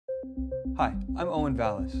Hi, I'm Owen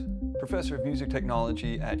Vallis, Professor of Music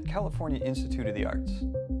Technology at California Institute of the Arts.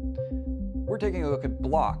 We're taking a look at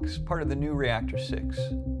blocks, part of the new Reaktor 6.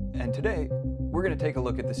 And today, we're going to take a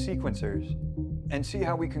look at the sequencers and see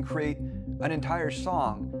how we can create an entire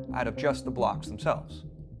song out of just the blocks themselves.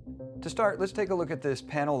 To start, let's take a look at this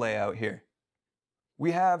panel layout here.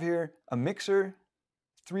 We have here a mixer,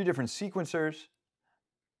 3 different sequencers,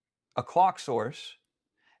 a clock source,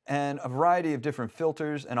 and a variety of different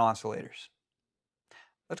filters and oscillators.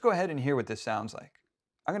 Let's go ahead and hear what this sounds like.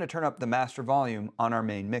 I'm going to turn up the master volume on our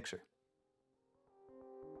main mixer.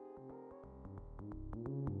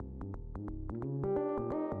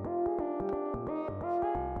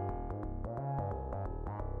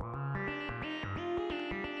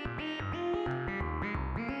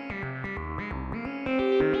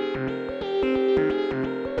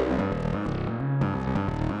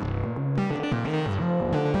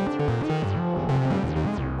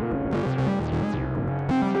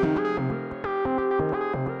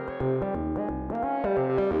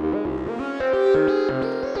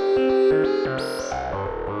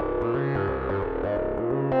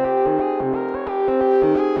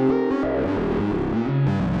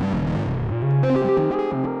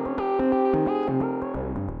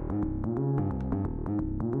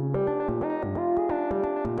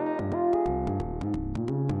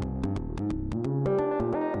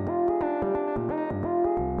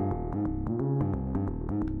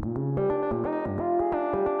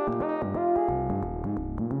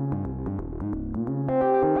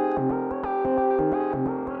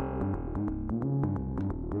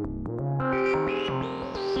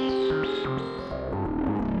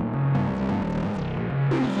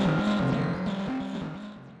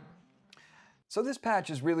 So this patch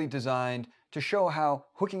is really designed to show how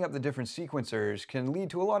hooking up the different sequencers can lead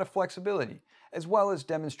to a lot of flexibility, as well as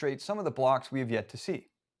demonstrate some of the blocks we have yet to see.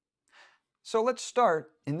 So let's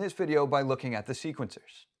start in this video by looking at the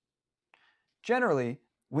sequencers. Generally,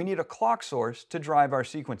 we need a clock source to drive our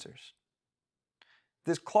sequencers.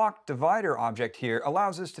 This clock divider object here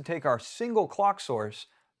allows us to take our single clock source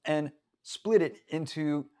and split it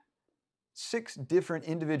into 6 different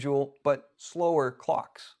individual but slower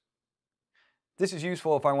clocks. This is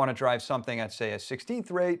useful if I want to drive something at, say, a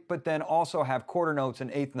 16th rate, but then also have quarter notes and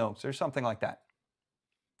eighth notes or something like that.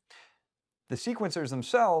 The sequencers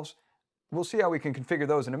themselves, we'll see how we can configure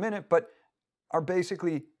those in a minute, but are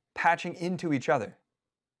basically patching into each other.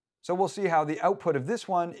 So we'll see how the output of this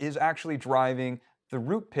one is actually driving the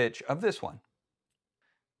root pitch of this one.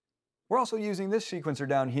 We're also using this sequencer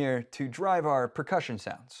down here to drive our percussion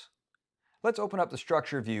sounds. Let's open up the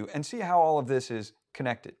structure view and see how all of this is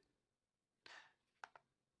connected.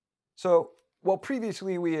 So, while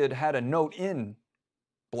previously we had had a note in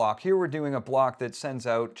block, here we're doing a block that sends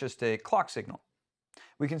out just a clock signal.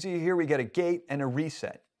 We can see here we get a gate and a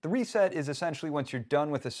reset. The reset is essentially once you're done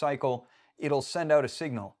with a cycle, it'll send out a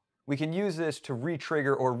signal. We can use this to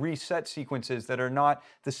re-trigger or reset sequences that are not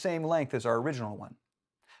the same length as our original one.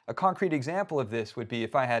 A concrete example of this would be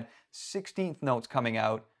if I had 16th notes coming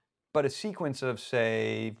out, but a sequence of,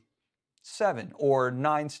 say, 7 or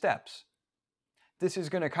 9 steps. This is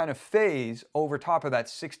going to kind of phase over top of that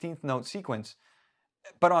 16th note sequence,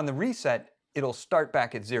 but on the reset, it'll start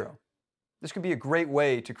back at 0. This could be a great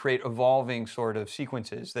way to create evolving sort of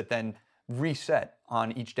sequences that then reset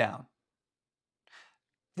on each down.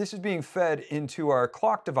 This is being fed into our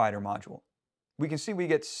clock divider module. We can see we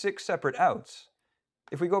get 6 separate outs.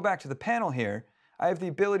 If we go back to the panel here, I have the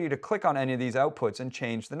ability to click on any of these outputs and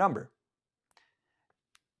change the number.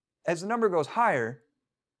 As the number goes higher,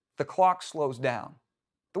 the clock slows down.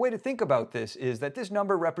 The way to think about this is that this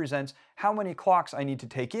number represents how many clocks I need to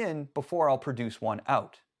take in before I'll produce one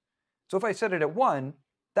out. So if I set it at 1,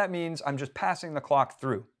 that means I'm just passing the clock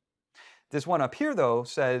through. This one up here, though,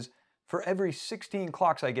 says for every 16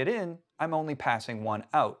 clocks I get in, I'm only passing 1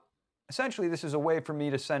 out. Essentially, this is a way for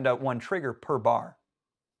me to send out 1 trigger per bar.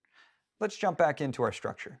 Let's jump back into our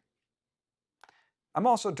structure. I'm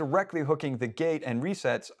also directly hooking the gate and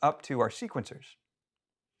resets up to our sequencers.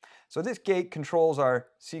 So this gate controls our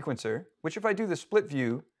sequencer, which if I do the split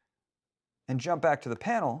view and jump back to the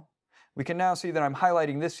panel, we can now see that I'm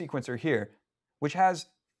highlighting this sequencer here, which has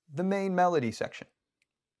the main melody section.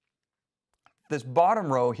 This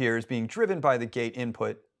bottom row here is being driven by the gate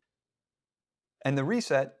input, and the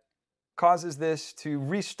reset causes this to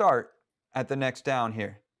restart at the next down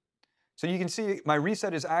here. So you can see my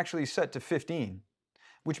reset is actually set to 15,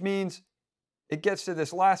 which means it gets to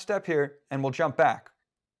this last step here and will jump back.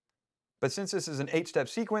 But since this is an 8-step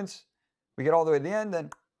sequence, we get all the way to the end,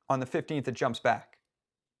 then on the 15th it jumps back.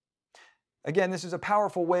 Again, this is a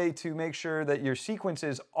powerful way to make sure that your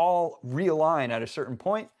sequences all realign at a certain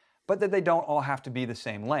point, but that they don't all have to be the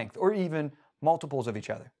same length, or even multiples of each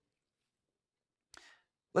other.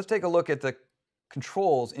 Let's take a look at the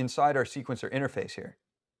controls inside our sequencer interface here.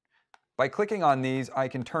 By clicking on these, I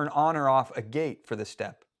can turn on or off a gate for this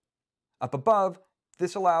step. Up above,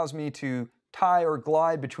 this allows me to tie or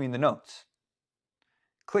glide between the notes.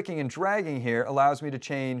 Clicking and dragging here allows me to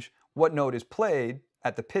change what note is played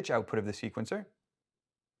at the pitch output of the sequencer.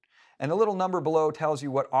 And the little number below tells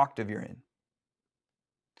you what octave you're in.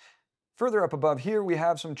 Further up above here, we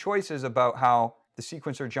have some choices about how the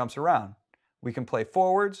sequencer jumps around. We can play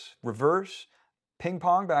forwards, reverse, ping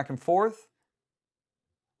pong back and forth,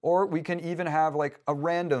 or we can even have like a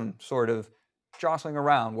random sort of jostling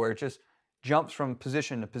around where it just jumps from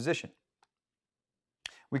position to position.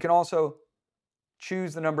 We can also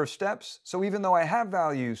choose the number of steps, so even though I have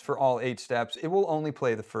values for all 8 steps, it will only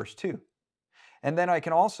play the first 2. And then I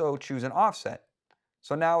can also choose an offset.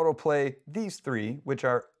 So now it'll play these 3, which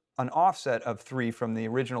are an offset of 3 from the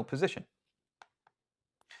original position.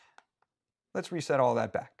 Let's reset all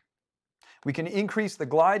that back. We can increase the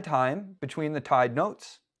glide time between the tied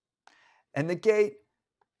notes, and the gate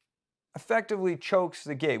effectively chokes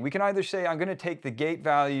the gate. We can either say I'm going to take the gate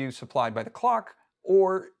value supplied by the clock,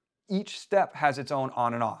 or each step has its own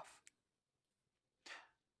on and off.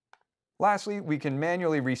 Lastly, we can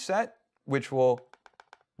manually reset, which will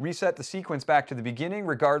reset the sequence back to the beginning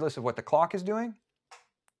regardless of what the clock is doing.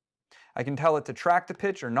 I can tell it to track the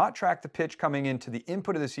pitch or not track the pitch coming into the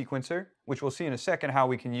input of the sequencer, which we'll see in a second how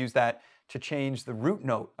we can use that to change the root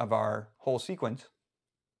note of our whole sequence.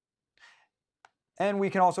 And we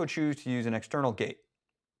can also choose to use an external gate.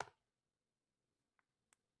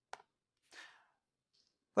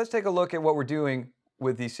 Let's take a look at what we're doing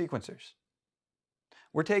with these sequencers.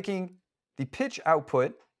 We're taking the pitch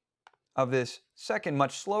output of this second,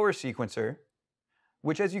 much slower sequencer,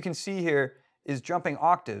 which, as you can see here, is jumping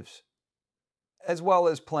octaves, as well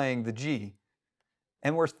as playing the G.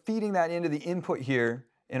 And we're feeding that into the input here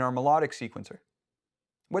in our melodic sequencer.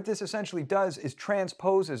 What this essentially does is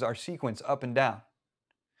transposes our sequence up and down.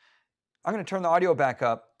 I'm going to turn the audio back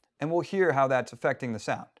up, and we'll hear how that's affecting the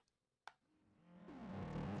sound.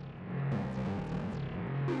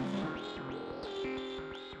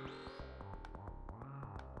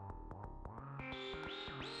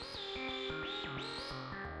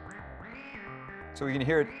 So we can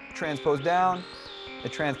hear it transpose down,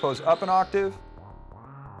 it transpose up an octave.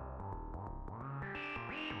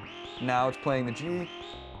 Now it's playing the G,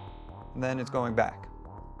 and then it's going back.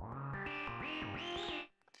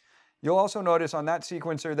 You'll also notice on that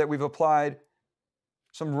sequencer that we've applied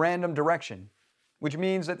some random direction, which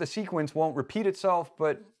means that the sequence won't repeat itself,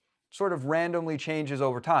 but sort of randomly changes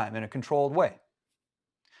over time in a controlled way.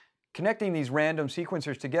 Connecting these random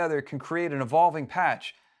sequencers together can create an evolving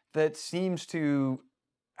patch that seems to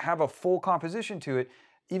have a full composition to it,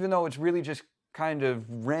 even though it's really just kind of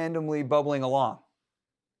randomly bubbling along.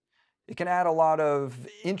 It can add a lot of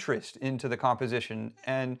interest into the composition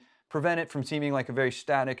and prevent it from seeming like a very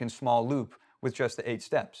static and small loop with just the 8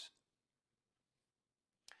 steps.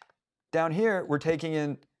 Down here, we're taking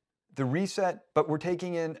in the reset, but we're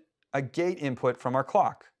taking in a gate input from our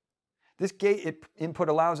clock. This gate input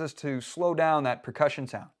allows us to slow down that percussion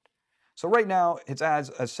sound. So right now, it's as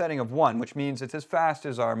a setting of 1, which means it's as fast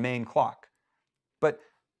as our main clock. But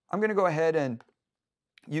I'm going to go ahead and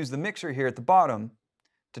use the mixer here at the bottom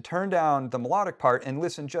to turn down the melodic part and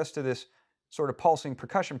listen just to this sort of pulsing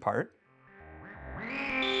percussion part.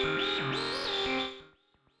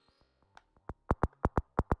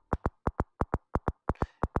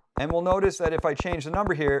 And we'll notice that if I change the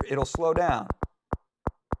number here, it'll slow down.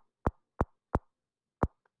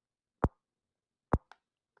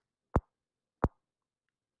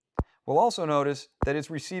 We'll also notice that it's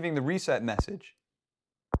receiving the reset message,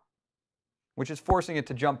 which is forcing it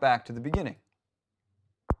to jump back to the beginning.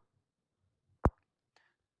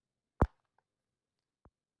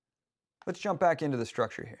 Let's jump back into the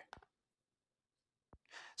structure here.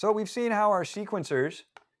 So we've seen how our sequencers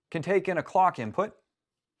can take in a clock input,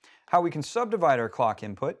 how we can subdivide our clock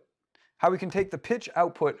input, how we can take the pitch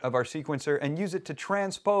output of our sequencer and use it to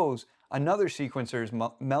transpose another sequencer's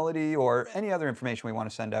melody or any other information we want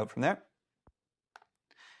to send out from there.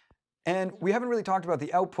 And we haven't really talked about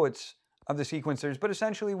the outputs of the sequencers, but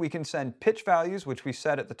essentially we can send pitch values, which we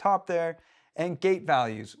set at the top there, and gate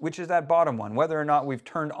values, which is that bottom one, whether or not we've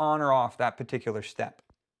turned on or off that particular step.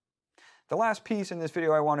 The last piece in this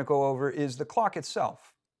video I want to go over is the clock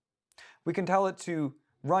itself. We can tell it to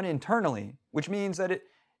run internally, which means that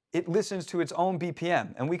it listens to its own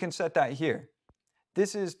BPM, and we can set that here.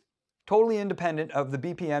 This is totally independent of the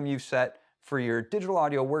BPM you've set for your digital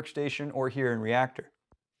audio workstation or here in Reaktor.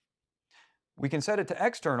 We can set it to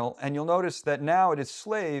external, and you'll notice that now it is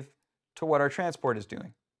slave to what our transport is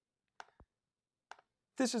doing.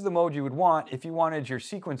 This is the mode you would want if you wanted your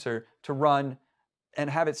sequencer to run and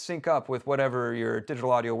have it sync up with whatever your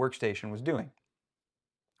digital audio workstation was doing.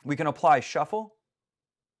 We can apply shuffle.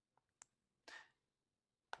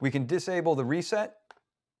 We can disable the reset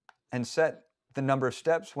and set the number of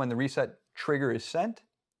steps when the reset trigger is sent.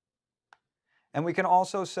 And we can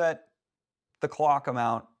also set the clock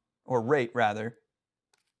amount, or rate rather,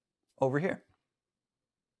 over here.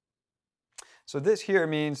 So this here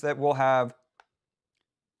means that we'll have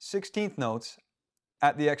 16th notes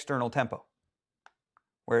at the external tempo.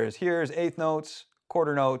 Whereas here is eighth notes,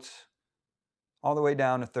 quarter notes, all the way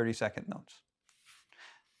down to 32nd notes.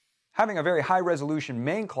 Having a very high resolution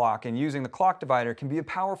main clock and using the clock divider can be a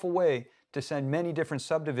powerful way to send many different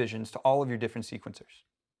subdivisions to all of your different sequencers.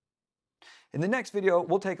 In the next video,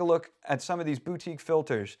 we'll take a look at some of these boutique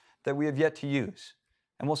filters that we have yet to use,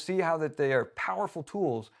 and we'll see how that they are powerful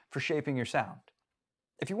tools for shaping your sound.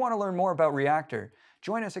 If you want to learn more about Reaktor,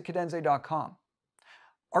 join us at Kadenze.com.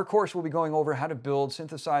 Our course will be going over how to build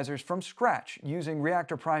synthesizers from scratch using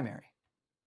Reaktor Primary.